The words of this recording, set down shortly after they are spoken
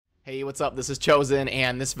Hey, what's up? This is Chosen,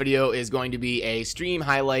 and this video is going to be a stream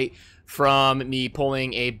highlight from me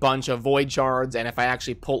pulling a bunch of void shards. And if I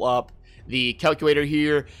actually pull up the calculator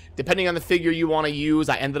here, depending on the figure you want to use,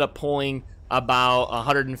 I ended up pulling about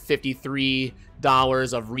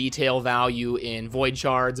 $153 of retail value in void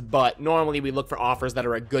shards, but normally we look for offers that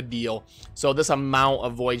are a good deal. So this amount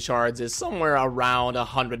of void shards is somewhere around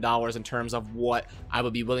 $100 in terms of what I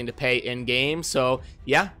would be willing to pay in game. So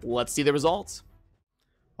yeah, let's see the results.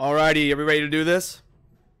 Alrighty, are we ready to do this?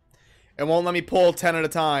 It won't let me pull 10 at a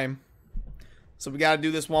time, so we gotta do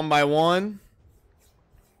this one by one.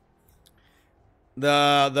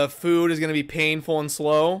 The food is gonna be painful and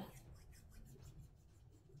slow.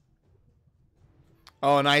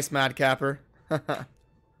 Oh, nice, Madcapper.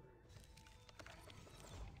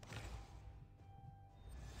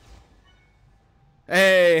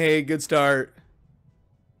 Hey, good start.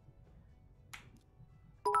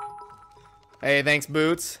 Hey, thanks,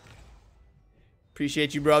 Boots.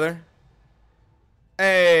 Appreciate you, brother.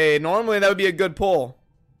 Hey, normally that would be a good pull.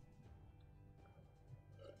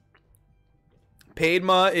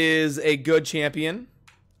 Padma is a good champion.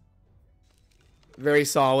 Very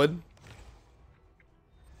solid.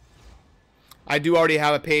 I do already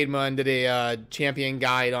have a Padma and did a champion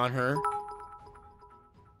guide on her.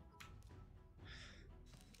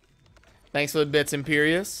 Thanks for the bits,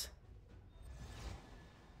 Imperius.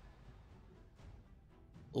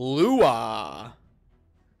 Lua.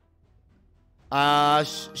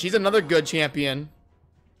 She's another good champion.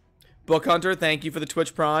 Book Hunter, thank you for the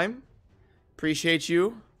Twitch Prime. Appreciate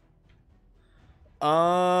you.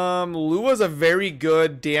 Lua's a very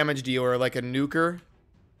good damage dealer, like a nuker.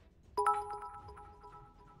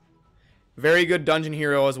 Very good dungeon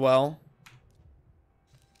hero as well.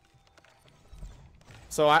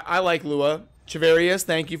 So I like Lua. Chavarius,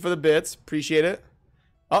 thank you for the bits. Appreciate it.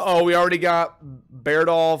 Uh-oh, we already got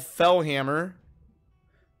Bairdol Fellhammer.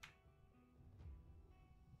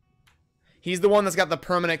 He's the one that's got the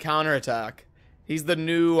permanent counterattack. He's the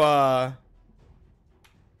new,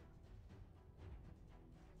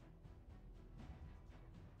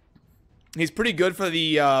 he's pretty good for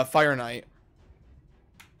the, Fire Knight.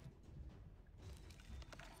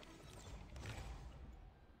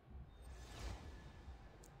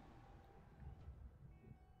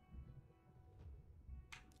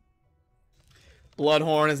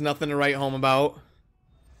 Bloodhorn is nothing to write home about.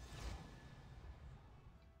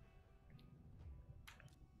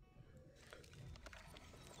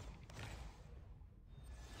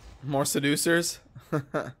 More seducers.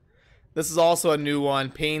 This is also a new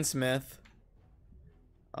one. Painsmith.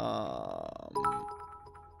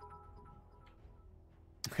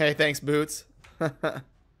 Hey, thanks, Boots.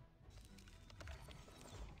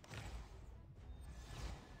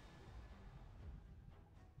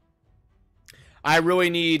 I really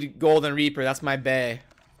need Golden Reaper. That's my bae.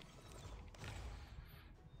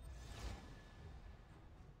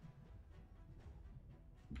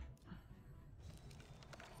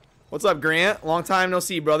 What's up, Grant? Long time no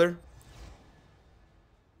see, brother.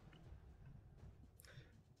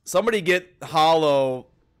 Somebody get Hollow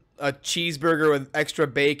a cheeseburger with extra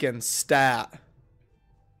bacon stat.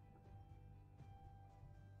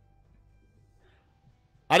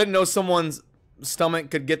 I didn't know someone's stomach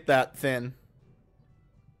could get that thin.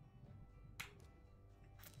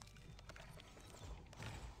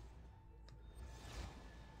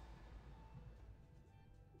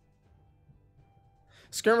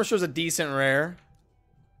 Skirmisher's a decent rare.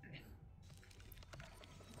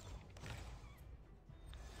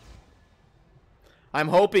 I'm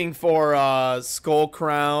hoping for Skull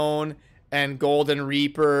Crown and Golden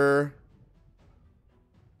Reaper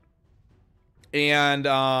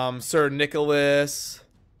and Sir Nicholas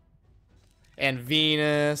and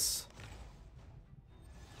Venus.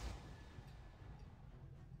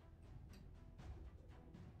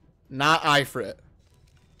 Not Ifrit.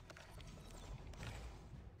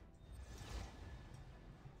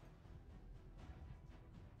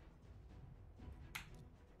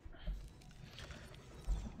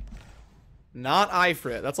 Not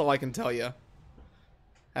Ifrit, that's all I can tell you.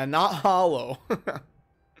 And not Hollow.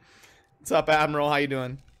 What's up, Admiral? How you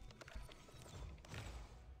doing?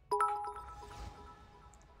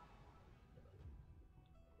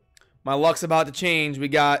 My luck's about to change. We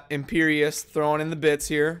got Imperius throwing in the bits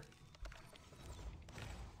here.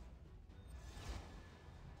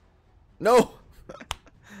 No!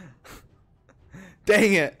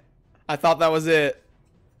 Dang it. I thought that was it.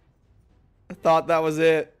 I thought that was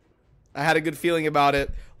it. I had a good feeling about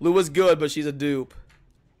it. Lua's good, but she's a dupe.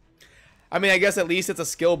 I mean, I guess at least it's a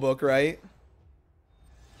skill book, right?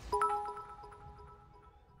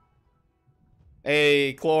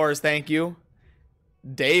 Hey, Clores, thank you.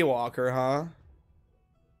 Daywalker, huh?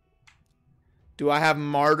 Do I have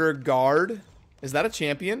Martyr Guard? Is that a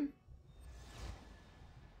champion?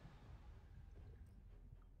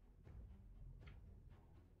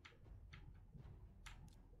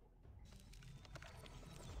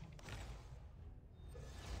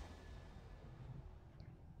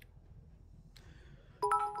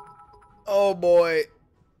 Oh boy.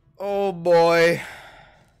 Oh boy.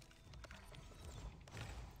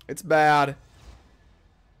 It's bad.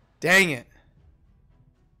 Dang it.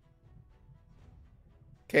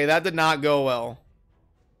 Okay, that did not go well.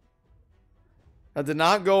 That did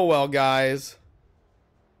not go well, guys.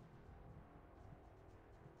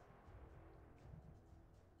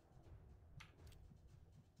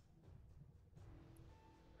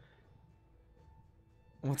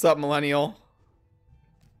 What's up, Millennial?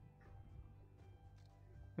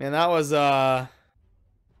 Man, that was, now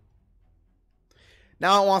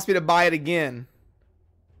it wants me to buy it again.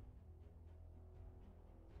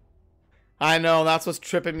 I know, that's what's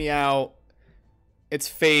tripping me out. It's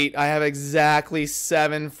fate. I have exactly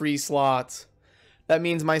 7 free slots. That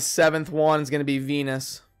means my 7th one is going to be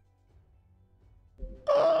Venus.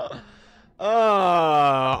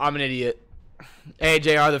 I'm an idiot. Hey,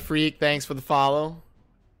 JR the Freak, thanks for the follow.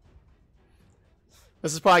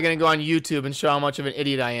 This is probably going to go on YouTube and show how much of an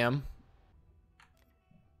idiot I am.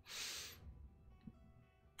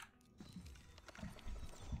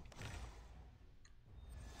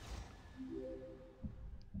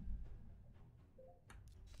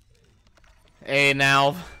 Hey,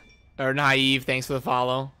 now, or Naive, thanks for the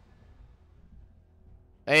follow.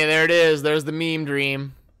 Hey, there it is. There's the meme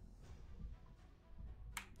dream.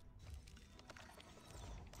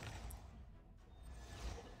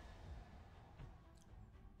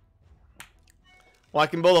 Well, I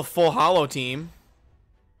can build a full hollow team.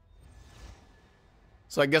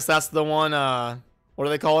 So I guess that's the one, what do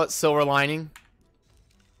they call it? Silver lining.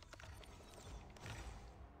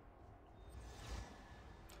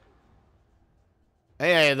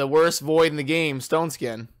 Hey, the worst void in the game, Stone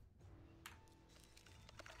Skin.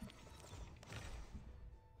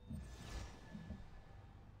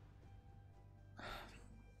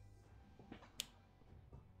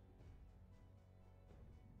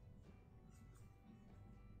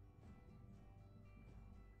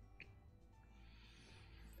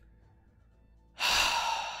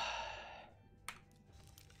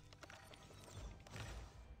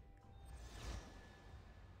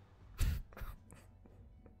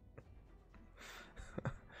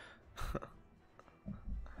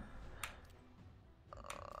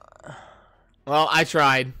 Well, I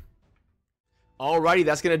tried. Alrighty,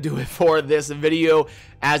 that's going to do it for this video.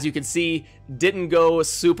 As you can see, didn't go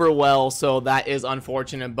super well, so that is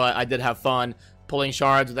unfortunate, but I did have fun pulling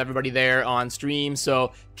shards with everybody there on stream,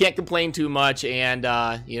 so can't complain too much, and,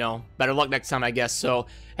 you know, better luck next time, I guess. So,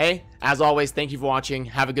 hey, as always, thank you for watching.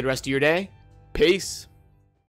 Have a good rest of your day. Peace.